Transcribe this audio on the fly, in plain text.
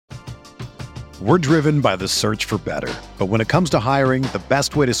We're driven by the search for better. But when it comes to hiring, the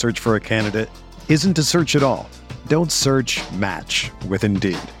best way to search for a candidate isn't to search at all. Don't search, match with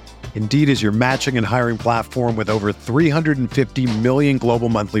Indeed. Indeed is your matching and hiring platform with over 350 million global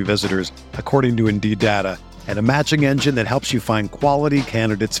monthly visitors, according to Indeed data, and a matching engine that helps you find quality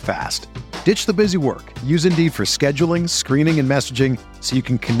candidates fast. Ditch the busy work. Use Indeed for scheduling, screening, and messaging so you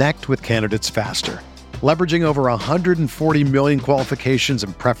can connect with candidates faster. Leveraging over 140 million qualifications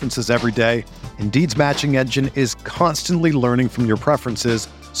and preferences every day, Indeed's matching engine is constantly learning from your preferences,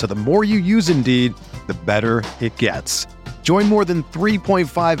 so the more you use Indeed, the better it gets. Join more than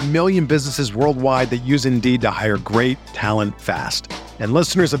 3.5 million businesses worldwide that use Indeed to hire great talent fast. And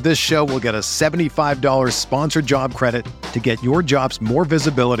listeners of this show will get a $75 sponsored job credit to get your jobs more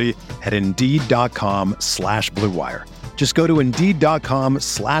visibility at Indeed.com/Blue Wire. Just go to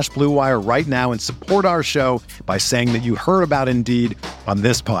Indeed.com/Blue Wire right now and support our show by saying that you heard about Indeed on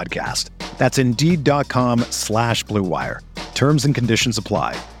this podcast. That's Indeed.com/Blue Wire. Terms and conditions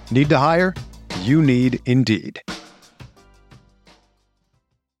apply. Need to hire? You need Indeed.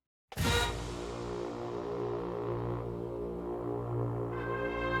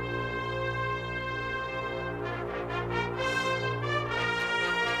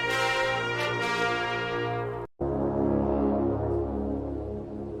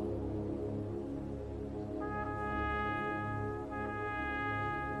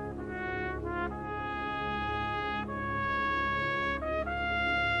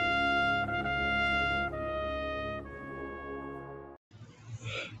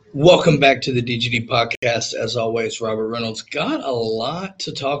 Welcome back to the DGD podcast. As always, Robert Reynolds. Got a lot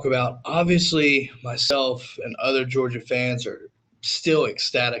to talk about. Obviously, myself and other Georgia fans are still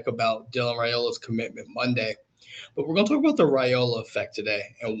ecstatic about Dylan Raiola's commitment Monday. But we're going to talk about the Raiola effect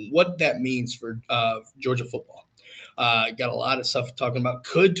today and what that means for Georgia football. Got a lot of stuff talking about.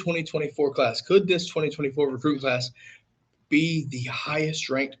 Could this 2024 recruiting class be the highest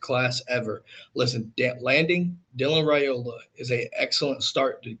ranked class ever? Listen, landing Dylan Raiola is an excellent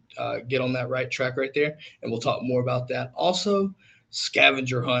start to get on that right track right there, and we'll talk more about that. Also,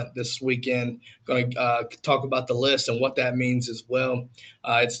 scavenger hunt this weekend. Going to talk about the list and what that means as well.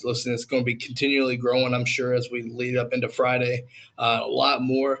 It's going to be continually growing, I'm sure, as we lead up into Friday. A lot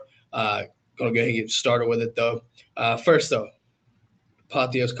more. Going to go ahead and get started with it, though. First, though,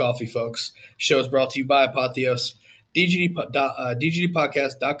 Apotheos Coffee, folks. Show is brought to you by Apotheos.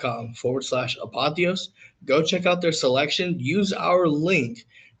 DGDpodcast.com/Apotheos. Go check out their selection. Use our link,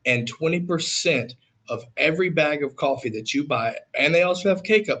 and 20% of every bag of coffee that you buy, and they also have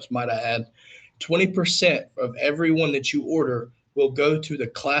K-Cups, might I add, 20% of every one that you order will go to the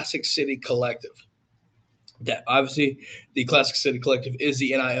Classic City Collective. That obviously, the Classic City Collective is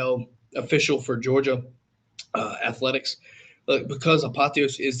the NIL official for Georgia athletics. Because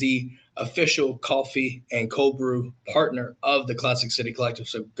Apotheos is the official coffee and cold brew partner of the Classic City Collective.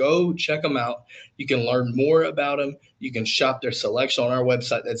 So go check them out. You can learn more about them. You can shop their selection on our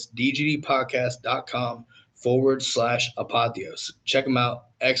website. That's dgdpodcast.com/Apotheos. Check them out.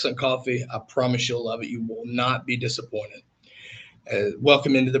 Excellent coffee. I promise you'll love it. You will not be disappointed.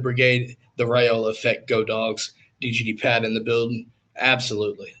 Welcome into the brigade, the Raiola effect. Go Dogs. DGD Pat in the building.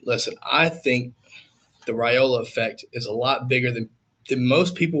 Absolutely. Listen, I think the Raiola effect is a lot bigger than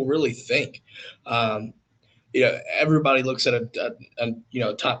most people really think. Everybody looks at a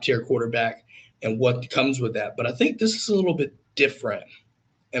top tier quarterback and what comes with that. But I think this is a little bit different,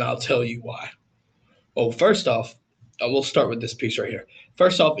 and I'll tell you why. Well, first off, we'll start with this piece right here.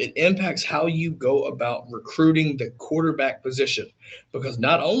 First off, it impacts how you go about recruiting the quarterback position, because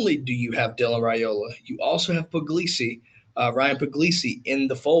not only do you have Dylan Raiola, you also have Ryan Puglisi in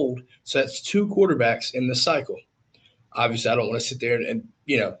the fold. So that's two quarterbacks in the cycle. Obviously, I don't want to sit there and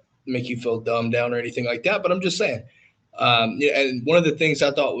make you feel dumbed down or anything like that, but I'm just saying. And one of the things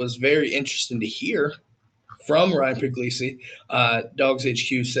I thought was very interesting to hear from Ryan Puglisi, Dogs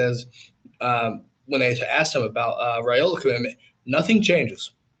HQ says when they asked him about Raiola commitment, nothing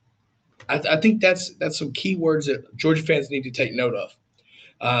changes. I think that's some key words that Georgia fans need to take note of.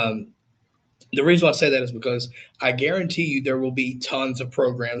 The reason why I say that is because I guarantee you there will be tons of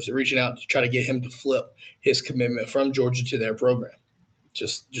programs reaching out to try to get him to flip his commitment from Georgia to their program.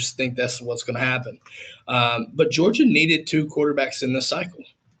 Just think that's what's going to happen. But Georgia needed two quarterbacks in the cycle.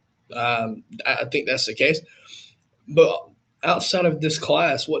 I think that's the case. But outside of this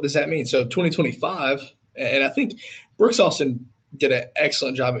class, what does that mean? So 2025, and I think Brooks Austin did an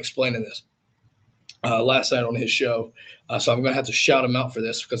excellent job explaining this last night on his show. So I'm going to have to shout him out for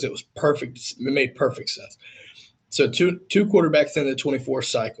this because it was perfect. It made perfect sense. So two quarterbacks in the 24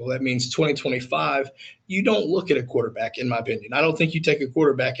 cycle. That means 2025, you don't look at a quarterback, in my opinion. I don't think you take a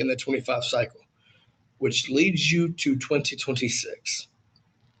quarterback in the 25 cycle. which leads you to 2026.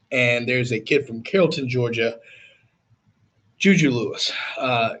 And there's a kid from Carrollton, Georgia, Juju Lewis.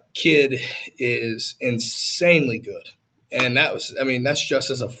 Kid is insanely good. And that's just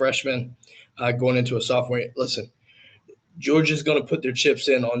as a freshman going into a sophomore. Listen, Georgia's going to put their chips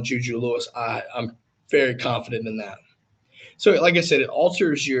in on Juju Lewis. I'm very confident in that. So, like I said, it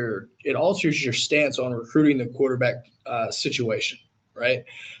alters your stance on recruiting the quarterback situation, right?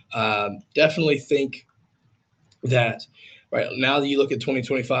 Definitely think that right now that you look at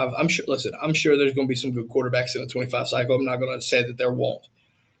 2025, I'm sure. Listen, I'm sure there's going to be some good quarterbacks in the 25 cycle. I'm not going to say that there won't,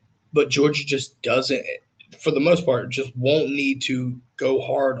 but Georgia just doesn't, for the most part, just won't need to go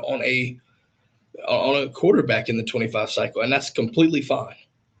hard on a quarterback in the 25 cycle, and that's completely fine.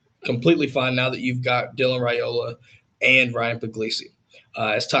 Completely fine now that you've got Dylan Raiola and Ryan Puglisi.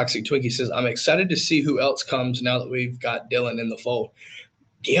 As Toxic Twinkie says, I'm excited to see who else comes now that we've got Dylan in the fold.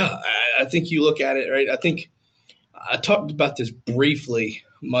 Yeah, I think you look at it, right? I think I talked about this briefly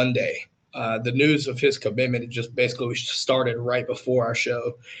Monday. The news of his commitment just basically started right before our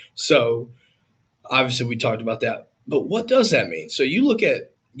show. So obviously we talked about that. But what does that mean? So you look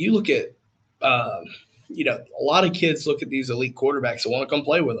at um, a lot of kids look at these elite quarterbacks and want to come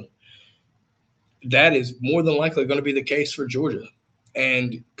play with them. That is more than likely going to be the case for Georgia.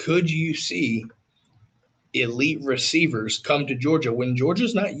 And could you see elite receivers come to Georgia when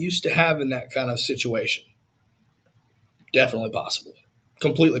Georgia's not used to having that kind of situation? Definitely possible,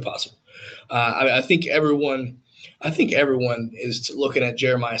 completely possible. I think everyone is looking at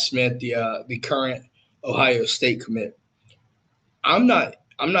Jeremiah Smith, the current Ohio State commit. I'm not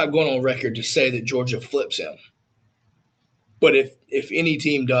going on record to say that Georgia flips him, but if any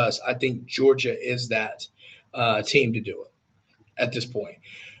team does, I think Georgia is that team to do it at this point.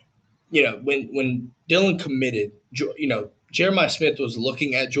 When Dylan committed, Jeremiah Smith was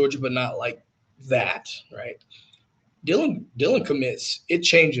looking at Georgia, but not like that, right? Dylan commits, it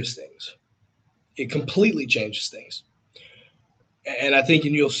changes things. It completely changes things. And I think,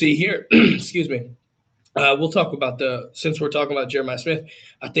 and you'll see here, excuse me, we'll talk about since we're talking about Jeremiah Smith,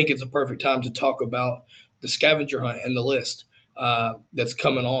 I think it's a perfect time to talk about the scavenger hunt and the list that's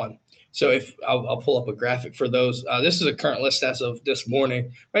coming on. So if I'll pull up a graphic for those, this is a current list as of this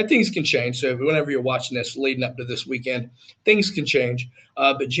morning. Right, things can change. So whenever you're watching this, leading up to this weekend, things can change.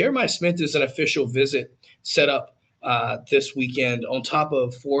 But Jeremiah Smith is an official visit set up this weekend on top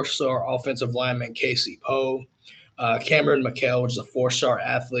of four-star offensive lineman Casey Poe, Cameron McHale, which is a four-star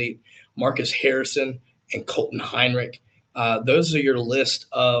athlete, Marcus Harrison, and Colton Heinrich. Those are your list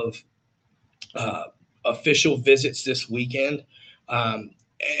of uh, official visits this weekend. Um,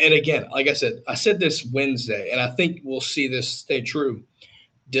 and again, like I said this Wednesday, and I think we'll see this stay true.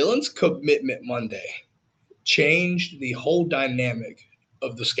 Dylan's commitment Monday changed the whole dynamic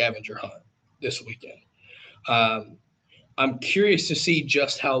of the scavenger hunt this weekend. Um, I'm curious to see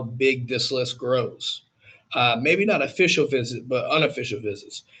just how big this list grows. Maybe not official visit, but unofficial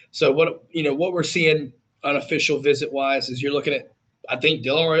visits. So what we're seeing unofficial visit wise is you're looking at. I think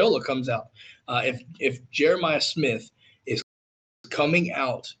Dylan Raiola comes out. If Jeremiah Smith is coming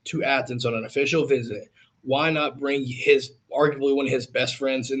out to Athens on an official visit, why not bring his arguably one of his best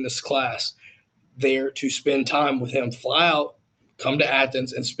friends in this class there to spend time with him? Fly out, come to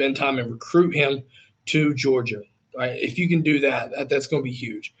Athens, and spend time and recruit him to Georgia. Right? If you can do that's going to be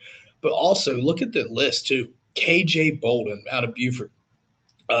huge. But also look at the list too. KJ Bolden out of Buford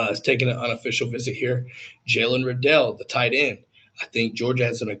is taking an unofficial visit here. Jalen Riddell, the tight end. I think Georgia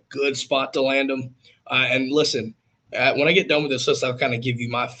has in a good spot to land him. And listen, when I get done with this list, I'll kind of give you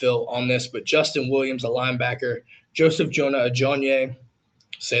my fill on this. But Justin Williams, a linebacker, Joseph Jonah Ajonye,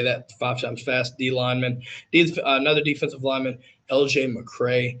 say that 5 times fast, D lineman, another defensive lineman, LJ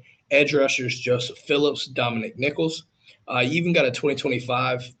McCray, edge rushers, Joseph Phillips, Dominic Nichols. You even got a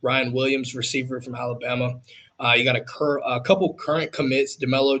 2025 Ryan Williams receiver from Alabama. You got a couple current commits,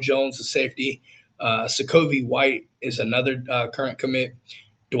 DeMello Jones, the safety. Sokovie White is another current commit.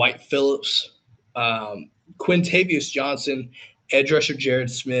 Dwight Phillips, Quintavious Johnson, edge rusher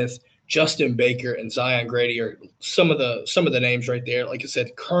Jared Smith, Justin Baker, and Zion Grady are some of the names right there. Like I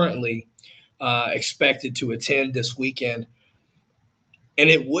said, currently expected to attend this weekend. And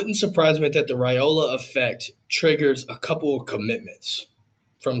it wouldn't surprise me that the Raiola effect triggers a couple of commitments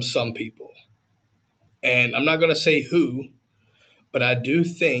from some people. And I'm not going to say who, but I do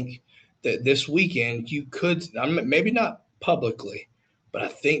think that this weekend you could, maybe not publicly, but I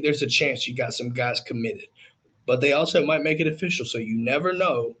think there's a chance you got some guys committed. But they also might make it official, so you never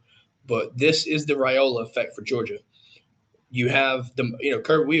know. But this is the Raiola effect for Georgia. You have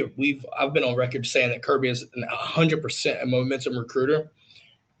Kirby. I've been on record saying that Kirby is 100% a momentum recruiter.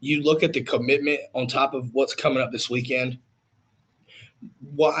 you look at the commitment on top of what's coming up this weekend.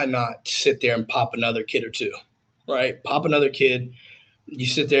 Why not sit there and pop another kid or two, right? Pop another kid. You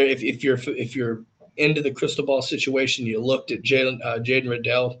sit there if you're into the crystal ball situation. You looked at Jaden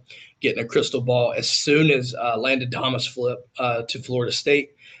Riddell getting a crystal ball as soon as Landon Thomas flipped to Florida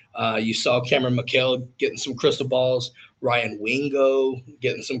State. You saw Cameron McHale getting some crystal balls, Ryan Wingo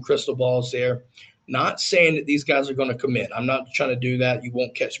getting some crystal balls there. Not saying that these guys are going to commit. I'm not trying to do that. You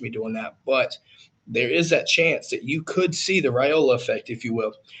won't catch me doing that. But there is that chance that you could see the Raiola effect, if you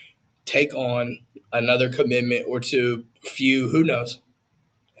will, take on another commitment or two, few, who knows,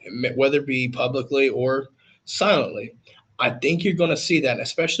 whether it be publicly or silently. I think you're going to see that,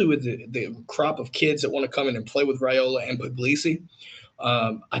 especially with the crop of kids that want to come in and play with Raiola and Puglisi.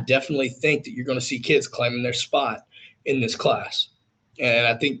 I definitely think that you're going to see kids claiming their spot in this class. And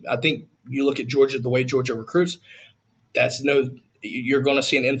I think you look at Georgia, the way Georgia recruits, you're going to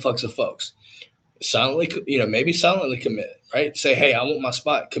see an influx of folks silently, maybe silently commit, right? Say, hey, I want my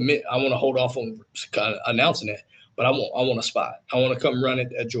spot. Commit. I want to hold off on kind of announcing it, but I want a spot. I want to come run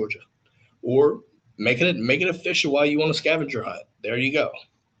it at Georgia, or make it official while you on a scavenger hunt. There you go,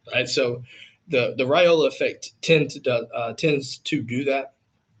 right? So the Raiola effect tends to do that,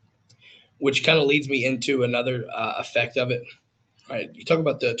 which kind of leads me into another effect of it. Right, you talk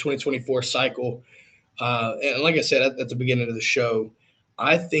about the 2024 cycle, and like I said at the beginning of the show,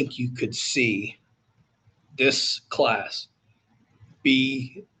 I think you could see this class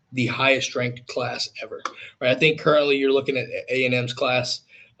be the highest ranked class ever. Right, I think currently you're looking at A&M's class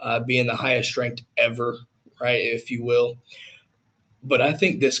being the highest ranked ever, right, if you will. But I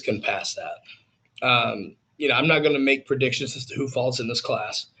think this can pass that. I'm not going to make predictions as to who falls in this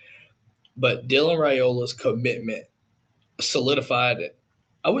class, but Dylan Raiola's commitment solidified it.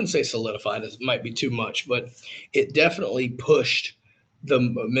 I wouldn't say solidified, it might be too much, but it definitely pushed the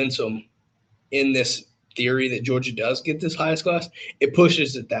momentum in this theory that Georgia does get this highest class. It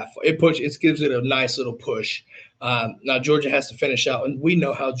pushes it that far. It gives it a nice little push. Now Georgia has to finish out, and we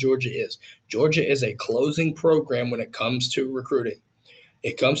know how Georgia is. Georgia is a closing program when it comes to recruiting.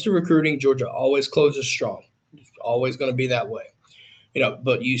 It comes to recruiting, Georgia always closes strong. It's always going to be that way.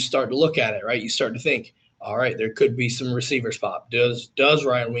 But you start to look at it, right? You start to think, all right, there could be some receivers pop. Does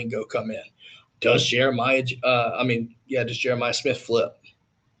Ryan Wingo come in? Does does Jeremiah Smith flip?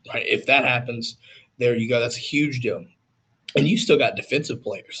 Right? If that happens, there you go. That's a huge deal. And you still got defensive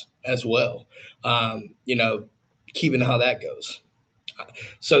players as well. Keeping how that goes.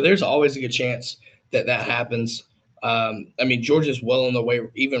 So there's always a good chance that happens. Georgia's well on the way,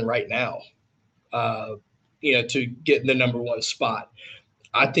 even right now, to get the number one spot.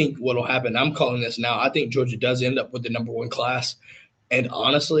 I think what will happen, I'm calling this now, I think Georgia does end up with the number one class. And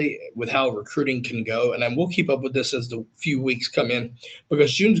honestly, with how recruiting can go, and we'll keep up with this as the few weeks come in,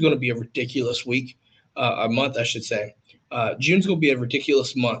 because June's going to be a ridiculous a month, I should say. June's going to be a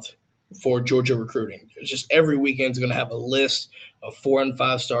ridiculous month for Georgia recruiting. Just every weekend is going to have a list of 4 and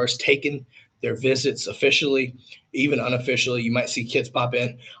 5 stars taking their visits officially, even unofficially. You might see kids pop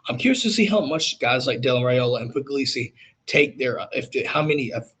in. I'm curious to see how much guys like Dylan Raiola and Puglisi take how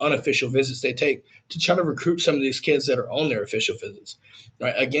many unofficial visits they take to try to recruit some of these kids that are on their official visits.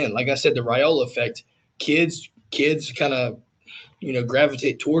 Right? Again, like I said, the Raiola effect, kids kind of,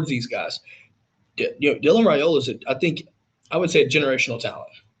 gravitate towards these guys. Dylan Raiola is, I think, I would say a generational talent.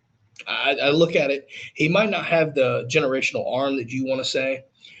 I look at it, he might not have the generational arm that you want to say,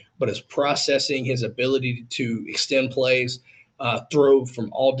 but his processing, his ability to extend plays, throw from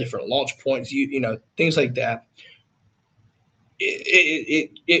all different launch points, things like that.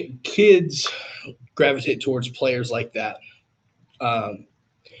 Kids gravitate towards players like that.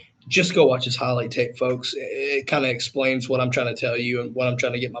 Just go watch his highlight tape, folks. It kind of explains what I'm trying to tell you and what I'm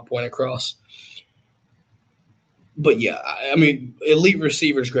trying to get my point across. But yeah, elite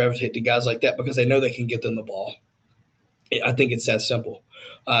receivers gravitate to guys like that because they know they can get them the ball. I think it's that simple.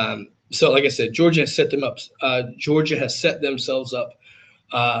 So, like I said, Georgia has set them up. Georgia has set themselves up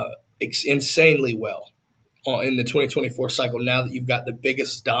insanely well in the 2024 cycle. Now that you've got the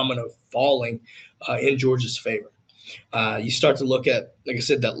biggest domino falling in Georgia's favor, you start to look at, like I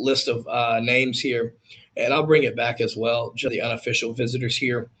said, that list of names here, and I'll bring it back as well. Just the unofficial visitors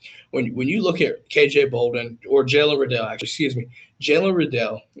here. When you look at KJ Bolden or Jalen Riddell, Jalen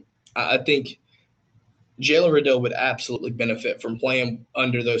Riddell, I think Jalen Riddell would absolutely benefit from playing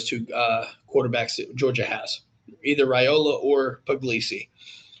under those two quarterbacks that Georgia has, either Raiola or Puglisi.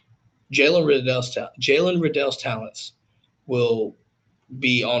 Jalen Riddell's talents will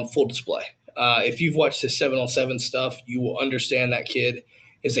be on full display. If you've watched his 7-on-7 stuff, you will understand that kid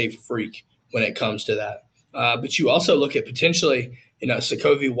is a freak when it comes to that. But you also look at potentially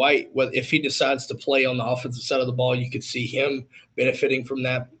Sokovia White, if he decides to play on the offensive side of the ball, you could see him benefiting from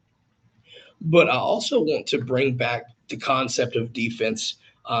that. But I also want to bring back the concept of defense,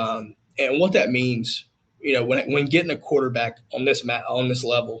 and what that means. When getting a quarterback on this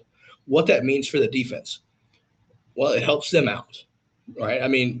level, what that means for the defense. Well, it helps them out, right? I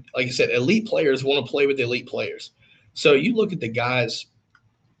mean, like I said, elite players want to play with elite players. So you look at the guys,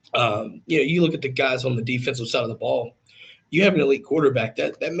 you look at the guys on the defensive side of the ball. You have an elite quarterback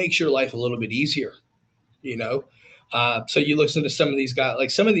that makes your life a little bit easier, you know. So you listen to some of these guys,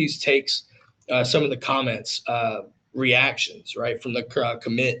 like some of these takes, some of the comments, reactions, right, from the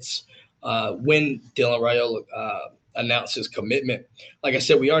commits when Dylan Raiola announced his commitment. Like I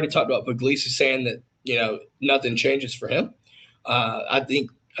said, we already talked about Puglisi saying that nothing changes for him. I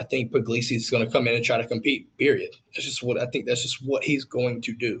think Puglisi is going to come in and try to compete. Period. That's just what I think. That's just what he's going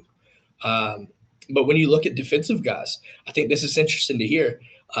to do. Um, but when you look at defensive guys, I think this is interesting to hear.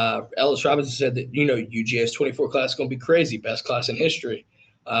 Ellis Robinson said that UGA's 24 class is going to be crazy, best class in history,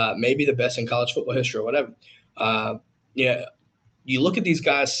 maybe the best in college football history or whatever. Uh, yeah, you look at these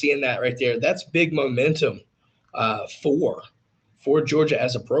guys seeing that right there. That's big momentum for Georgia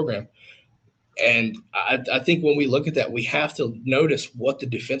as a program. And I think when we look at that, we have to notice what the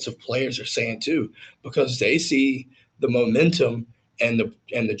defensive players are saying too, because they see the momentum and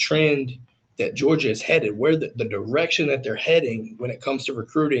the trend that Georgia is headed, where the direction that they're heading when it comes to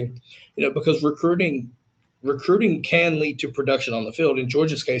recruiting, because recruiting can lead to production on the field. In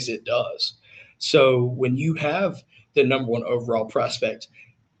Georgia's case, it does. So when you have the number one overall prospect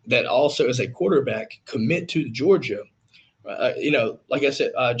that also is a quarterback commit to Georgia, like I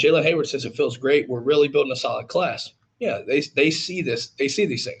said, Jalen Hayward says it feels great. We're really building a solid class. Yeah, they see this. They see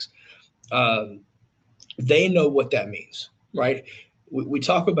these things. Um, they know what that means, right? We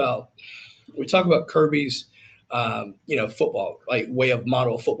talk about Kirby's, football, like way of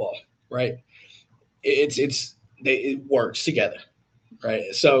model football, right? It works together,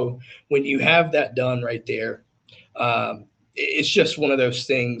 right? So when you have that done right there, it's just one of those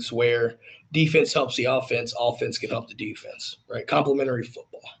things where defense helps the offense, offense can help the defense, right? Complementary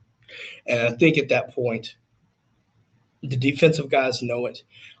football. And I think at that point, the defensive guys know it.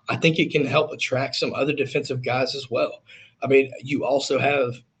 I think it can help attract some other defensive guys as well. I mean, you also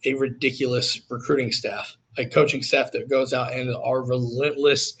have a ridiculous recruiting staff, a coaching staff that goes out and are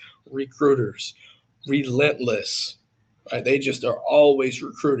relentless recruiters, relentless, right? They just are always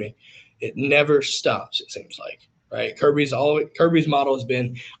recruiting. It never stops, it seems like, right? Kirby's model has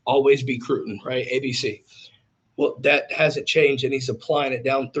been always be recruiting, right? ABC. Well, that hasn't changed, and he's applying it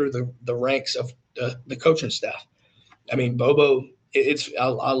down through the ranks of the coaching staff. I mean, Bobo,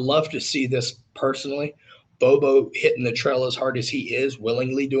 I love to see this personally. Bobo hitting the trail as hard as he is,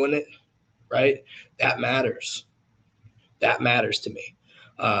 willingly doing it, right? That matters. That matters to me,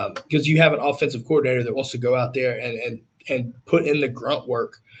 because you have an offensive coordinator that wants to go out there and put in the grunt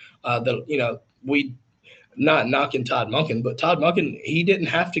work. We not knocking Todd Monken, but Todd Monken, he didn't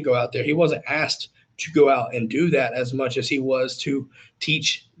have to go out there. He wasn't asked to go out and do that as much as he was to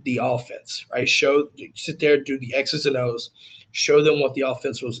teach the offense, right? Sit there, do the X's and O's, show them what the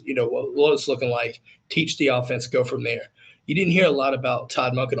offense was, what it's looking like, teach the offense, go from there. You didn't hear a lot about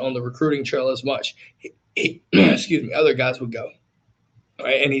Todd Monken on the recruiting trail as much. Excuse me, other guys would go,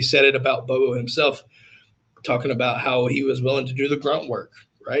 right? And he said it about Bobo himself, talking about how he was willing to do the grunt work,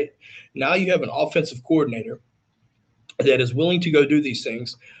 right? Now you have an offensive coordinator that is willing to go do these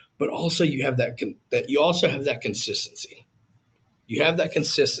things, but also you have that consistency. You have that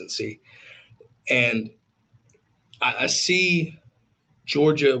consistency, and I see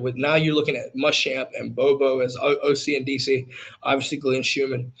Georgia with, now you're looking at Muschamp and Bobo as OC and DC, obviously Glenn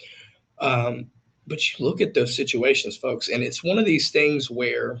Schumann. But you look at those situations, folks, and it's one of these things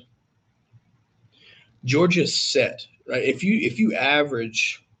where Georgia's set, right? If you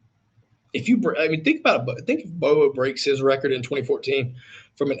average, think about it. Think if Bobo breaks his record in 2014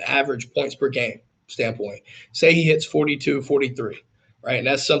 from an average points per game standpoint. Say he hits 42, 43, right? And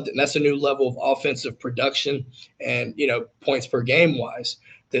that's a new level of offensive production and, points per game wise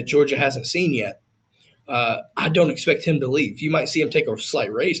that Georgia hasn't seen yet. I don't expect him to leave. You might see him take a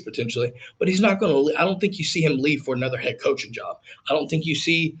slight raise potentially, but he's not going to. I don't think you see him leave for another head coaching job. I don't think you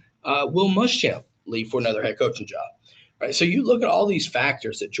see Will Muschamp leave for another head coaching job. Right. So you look at all these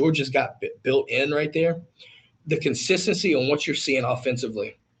factors that Georgia's got built in right there. The consistency on what you're seeing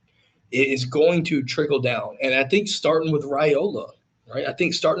offensively is going to trickle down. And I think starting with Raiola, right? I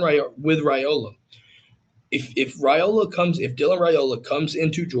think starting with Raiola. If Dylan Raiola comes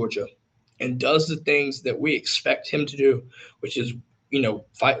into Georgia and does the things that we expect him to do, which is,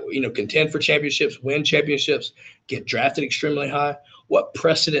 fight, contend for championships, win championships, get drafted extremely high, what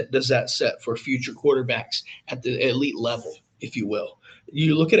precedent does that set for future quarterbacks at the elite level, if you will?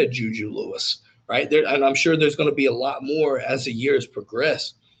 You look at a Juju Lewis, right? There, and I'm sure there's going to be a lot more as the years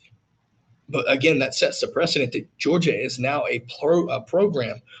progress. But again, that sets the precedent that Georgia is now a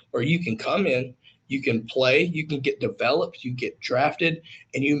program where you can come in, you can play, you can get developed, you get drafted,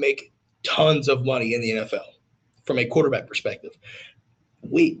 and you make tons of money in the NFL from a quarterback perspective.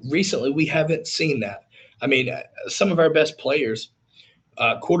 We haven't seen that. I mean, some of our best players,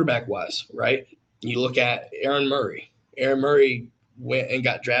 quarterback wise, right? You look at Aaron Murray. Aaron Murray went and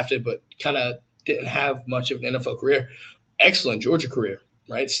got drafted, but kind of didn't have much of an NFL career. Excellent Georgia career,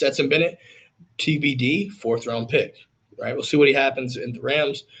 right? Stetson Bennett, TBD, fourth round pick, right? We'll see what he happens in the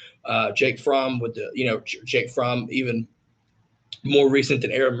Rams. Jake Fromm Jake Fromm, even more recent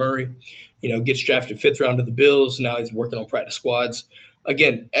than Aaron Murray, gets drafted fifth round to the Bills. Now he's working on practice squads.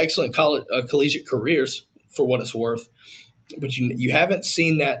 Again, excellent collegiate careers for what it's worth, but you haven't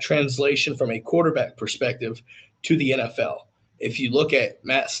seen that translation from a quarterback perspective to the NFL. If you look at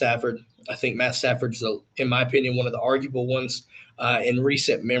Matt Stafford, I think Matt Stafford's, in my opinion, one of the arguable ones in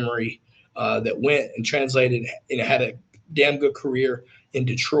recent memory that went and translated and had a damn good career in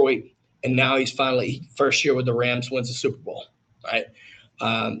Detroit, and now he's finally first year with the Rams wins the Super Bowl, right?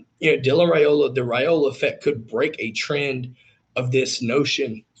 Dylan Raiola, the Raiola effect could break a trend of this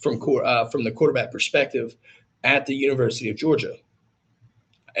notion from the quarterback perspective at the University of Georgia.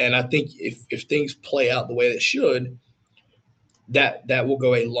 And I think if things play out the way it should, that will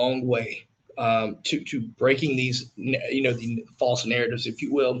go a long way to breaking these, the false narratives, if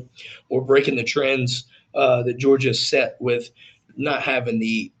you will, or breaking the trends that Georgia set with not having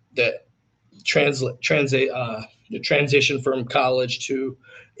the transition from college to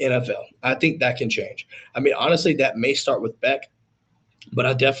NFL. I think that can change. I mean, honestly, that may start with Beck, but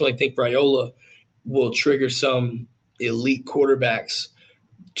I definitely think Raiola will trigger some elite quarterbacks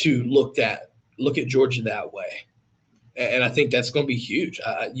to look at Georgia that way. And I think that's going to be huge.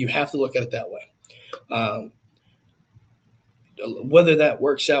 You have to look at it that way. Whether that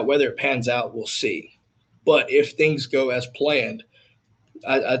works out, whether it pans out, we'll see. But if things go as planned,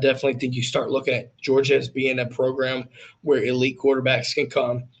 I definitely think you start looking at Georgia as being a program where elite quarterbacks can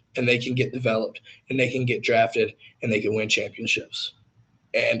come and they can get developed and they can get drafted and they can win championships.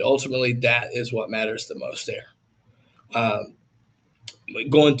 And ultimately, that is what matters the most there.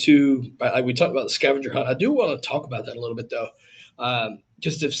 Going to, like we talked about the scavenger hunt, I do want to talk about that a little bit, though.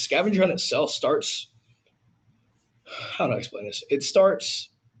 Just if scavenger hunt itself starts, how do I explain this? It starts,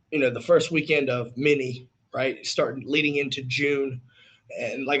 the first weekend of mini, right? Start leading into June.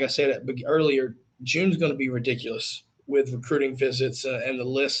 And like I said earlier, June's going to be ridiculous with recruiting visits, and the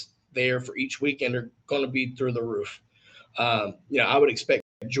lists there for each weekend are going to be through the roof. I would expect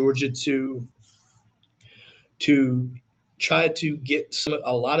Georgia to try to get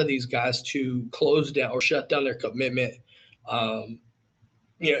a lot of these guys to close down or shut down their commitment,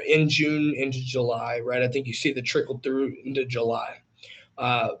 in June into July, right? I think you see the trickle through into July.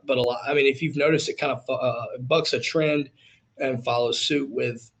 But a lot, I mean, if you've noticed, it kind of bucks a trend and follows suit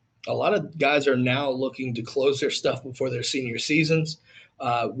with a lot of guys are now looking to close their stuff before their senior seasons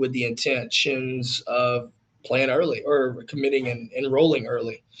with the intentions of playing early or committing and enrolling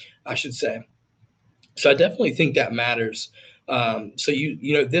early, I should say. So I definitely think that matters. So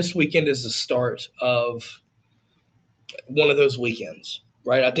this weekend is the start of one of those weekends,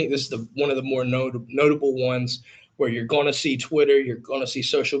 right? I think this is one of the more notable ones where you're going to see Twitter, you're going to see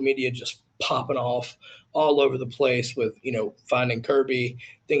social media just popping off all over the place with finding Kirby,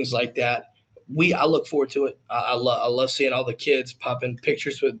 things like that. I look forward to it. I love seeing all the kids popping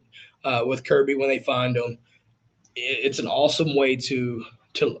pictures with Kirby when they find him. It's an awesome way to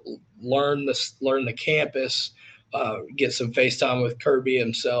learn the campus, get some FaceTime with Kirby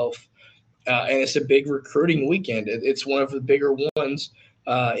himself, and it's a big recruiting weekend. It's one of the bigger ones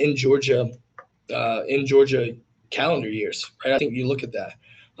in Georgia calendar years, right? I think you look at that.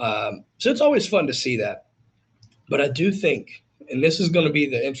 So it's always fun to see that. But I do think, and this is going to be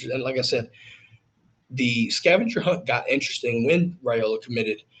the interest, and like I said, the scavenger hunt got interesting when Raiola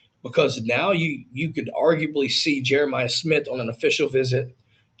committed, because now you could arguably see Jeremiah Smith on an official visit,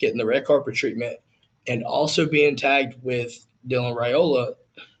 getting the red carpet treatment, and also being tagged with Dylan Raiola.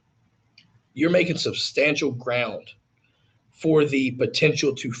 You're making substantial ground for the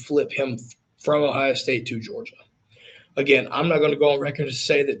potential to flip him from Ohio State to Georgia. Again, I'm not going to go on record to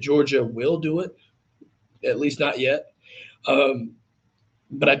say that Georgia will do it, at least not yet.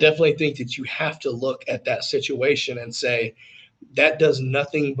 But I definitely think that you have to look at that situation and say that does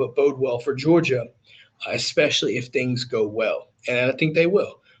nothing but bode well for Georgia, especially if things go well. And I think they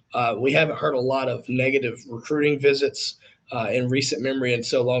will. We haven't heard a lot of negative recruiting visits in recent memory, and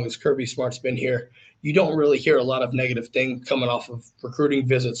so long as Kirby Smart's been here, you don't really hear a lot of negative things coming off of recruiting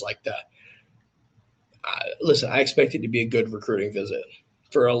visits like that. Listen, I expect it to be a good recruiting visit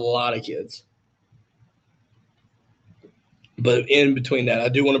for a lot of kids. But in between that, I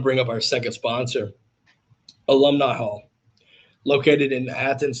do want to bring up our second sponsor, Alumni Hall. Located in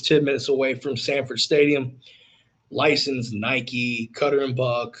Athens, 10 minutes away from Sanford Stadium, licensed Nike, Cutter and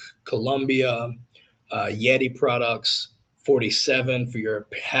Buck, Columbia, Yeti products, 47 for your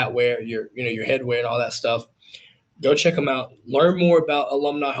hat wear, your headwear and all that stuff. Go check them out. Learn more about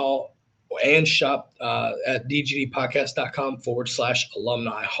Alumni Hall and shop at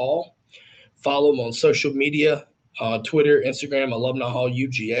dgdpodcast.com/alumni hall. Follow them on social media, Twitter, Instagram, Alumni Hall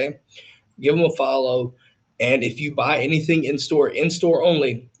UGA. Give them a follow. And if you buy anything in store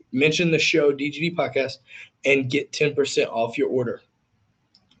only, mention the show DGD Podcast and get 10% off your order.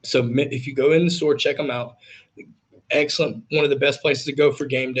 So if you go in the store, check them out. Excellent. One of the best places to go for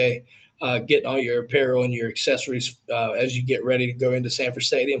game day. Getting all your apparel and your accessories as you get ready to go into Sanford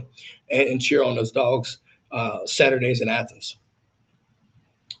Stadium and cheer on those dogs Saturdays in Athens.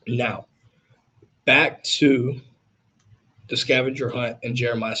 Now, back to the scavenger hunt and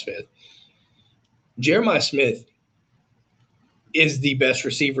Jeremiah Smith. Jeremiah Smith is the best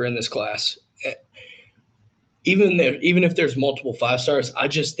receiver in this class. Even if there's multiple 5-stars, I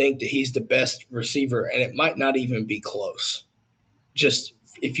just think that he's the best receiver, and it might not even be close. Just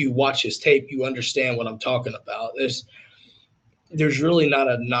if you watch his tape, you understand what I'm talking about. There's really not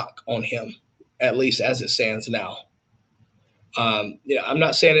a knock on him, at least as it stands now. I'm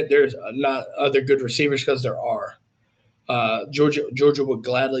not saying that there's not other good receivers, because there are. Georgia would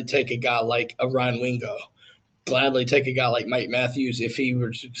gladly take a guy like a Ryan Wingo, gladly take a guy like Mike Matthews if he were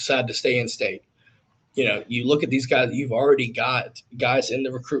to decide to stay in state. You look at these guys, you've already got guys in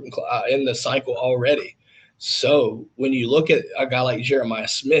the recruiting in the cycle already. So when you look at a guy like Jeremiah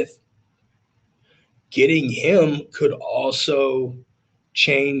Smith, getting him could also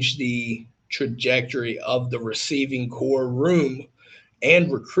change the trajectory of the receiving core room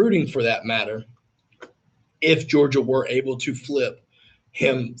and recruiting, for that matter, if Georgia were able to flip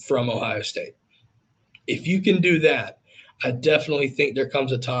him from Ohio State. If you can do that, I definitely think there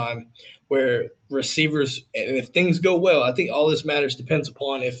comes a time where receivers, and if things go well, I think all this matters depends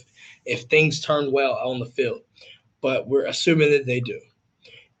upon if things turn well on the field. But we're assuming that they do.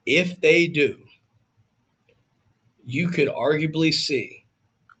 If they do, you could arguably see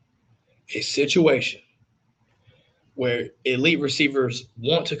a situation where elite receivers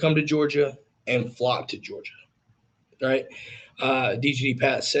want to come to Georgia and flock to Georgia, right? DGD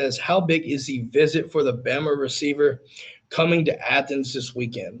Pat says, how big is the visit for the Bama receiver coming to Athens this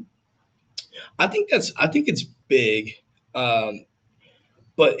weekend? I think it's big.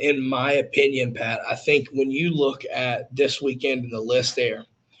 But in my opinion, Pat, I think when you look at this weekend in the list there,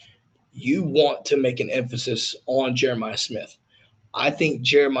 you want to make an emphasis on Jeremiah Smith. I think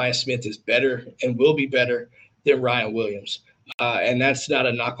Jeremiah Smith is better and will be better than Ryan Williams. And that's not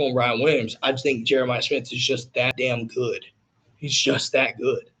a knock on Ryan Williams. I think Jeremiah Smith is just that damn good. He's just that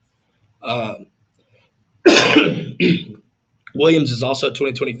good. Williams is also a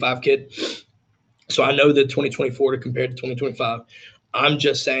 2025 kid. So I know the 2024 to compare to 2025. I'm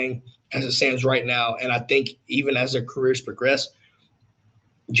just saying, as it stands right now, and I think even as their careers progress,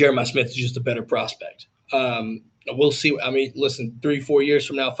 Jeremiah Smith is just a better prospect. We'll see. I mean, listen, 3-4 years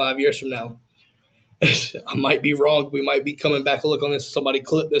from now, 5 years from now, I might be wrong. We might be coming back to look on this. Somebody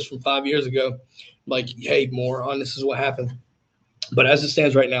clipped this from 5 years ago. Like, hey, moron, this is what happened. But as it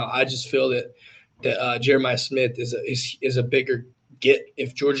stands right now, I just feel that Jeremiah Smith is a bigger get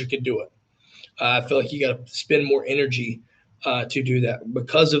if Georgia could do it. I feel like you got to spend more energy to do that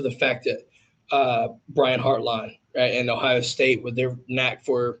because of the fact that Brian Hartline, right, and Ohio State, with their knack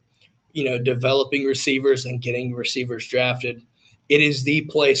for, developing receivers and getting receivers drafted, it is the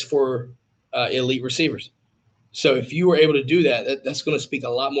place for elite receivers. So if you were able to do that, that's going to speak a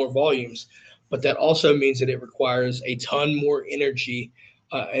lot more volumes. But that also means that it requires a ton more energy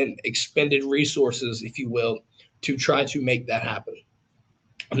and expended resources, if you will, to try to make that happen.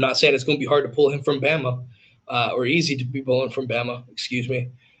 I'm not saying it's going to be hard to pull him from Bama or easy to be pulling from Bama, excuse me.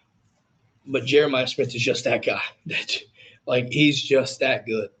 But Jeremiah Smith is just that guy. He's just that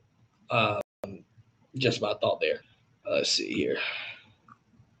good. Just my thought there. Let's see here.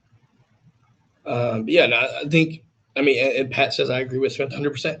 I think, and Pat says I agree with Smith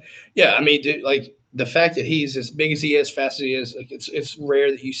 100%. Yeah, the fact that he's as big as he is, fast as he is, it's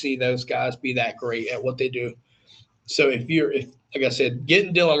rare that you see those guys be that great at what they do. So if like I said,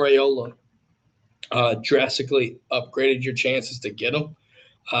 getting Dylan Raiola drastically upgraded your chances to get him.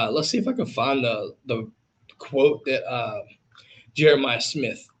 Let's see if I can find the quote that Jeremiah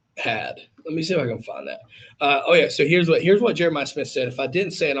Smith had. Let me see if I can find that. So here's what Jeremiah Smith said. If I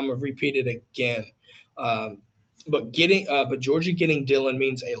didn't say it, I'm gonna repeat it again. But Georgia getting Dillon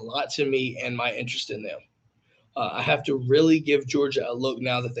means a lot to me and my interest in them. I have to really give Georgia a look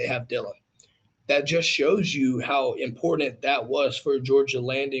now that they have Dillon. That just shows you how important that was for Georgia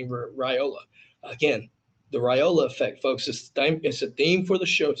landing Raiola. Again, the Raiola effect, folks. It's a theme for the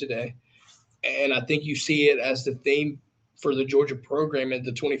show today, and I think you see it as the theme for the Georgia program in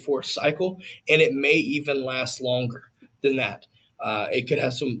the 24 cycle, and it may even last longer than that. It could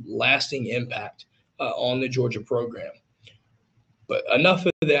have some lasting impact on the Georgia program. But enough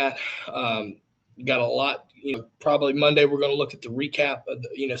of that. Got a lot. Probably Monday we're going to look at the recap of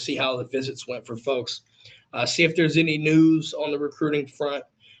see how the visits went for folks. See if there's any news on the recruiting front.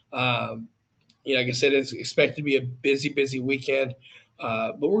 Like I said, it's expected to be a busy weekend.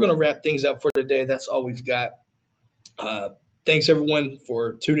 But we're going to wrap things up for today. That's all we've got. Thanks, everyone,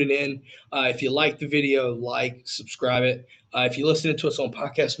 for tuning in. If you like the video, subscribe it. If you're listening to us on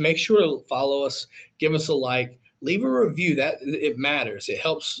podcast, make sure to follow us, give us a like, leave a review. That it matters. It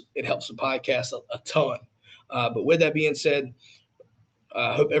helps the podcast a ton. But with that being said,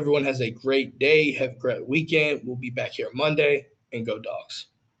 I hope everyone has a great day. Have a great weekend. We'll be back here Monday, and go Dogs.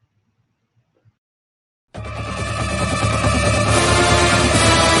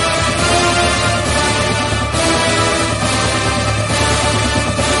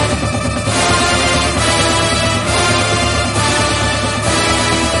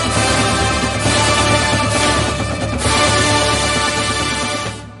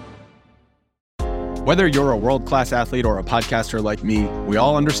 Whether you're a world-class athlete or a podcaster like me, we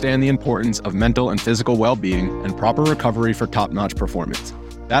all understand the importance of mental and physical well-being and proper recovery for top-notch performance.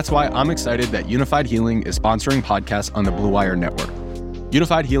 That's why I'm excited that Unified Healing is sponsoring podcasts on the Blue Wire Network.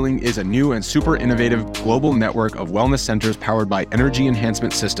 Unified Healing is a new and super innovative global network of wellness centers powered by Energy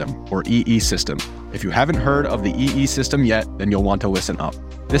Enhancement System, or EE System. If you haven't heard of the EE System yet, then you'll want to listen up.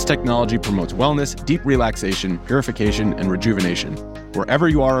 This technology promotes wellness, deep relaxation, purification, and rejuvenation. Wherever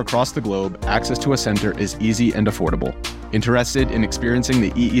you are across the globe, access to a center is easy and affordable. Interested in experiencing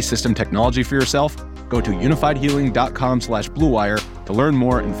the EE System technology for yourself? Go to unifiedhealing.com/bluewire to learn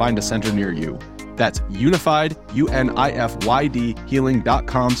more and find a center near you. That's unified, UNIFYD,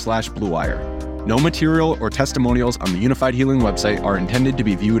 healing.com/bluewire. No material or testimonials on the Unified Healing website are intended to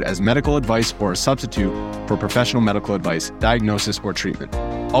be viewed as medical advice or a substitute for professional medical advice, diagnosis, or treatment.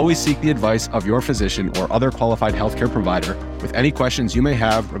 Always seek the advice of your physician or other qualified healthcare provider with any questions you may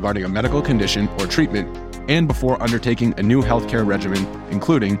have regarding a medical condition or treatment and before undertaking a new healthcare regimen,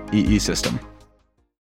 including EE System.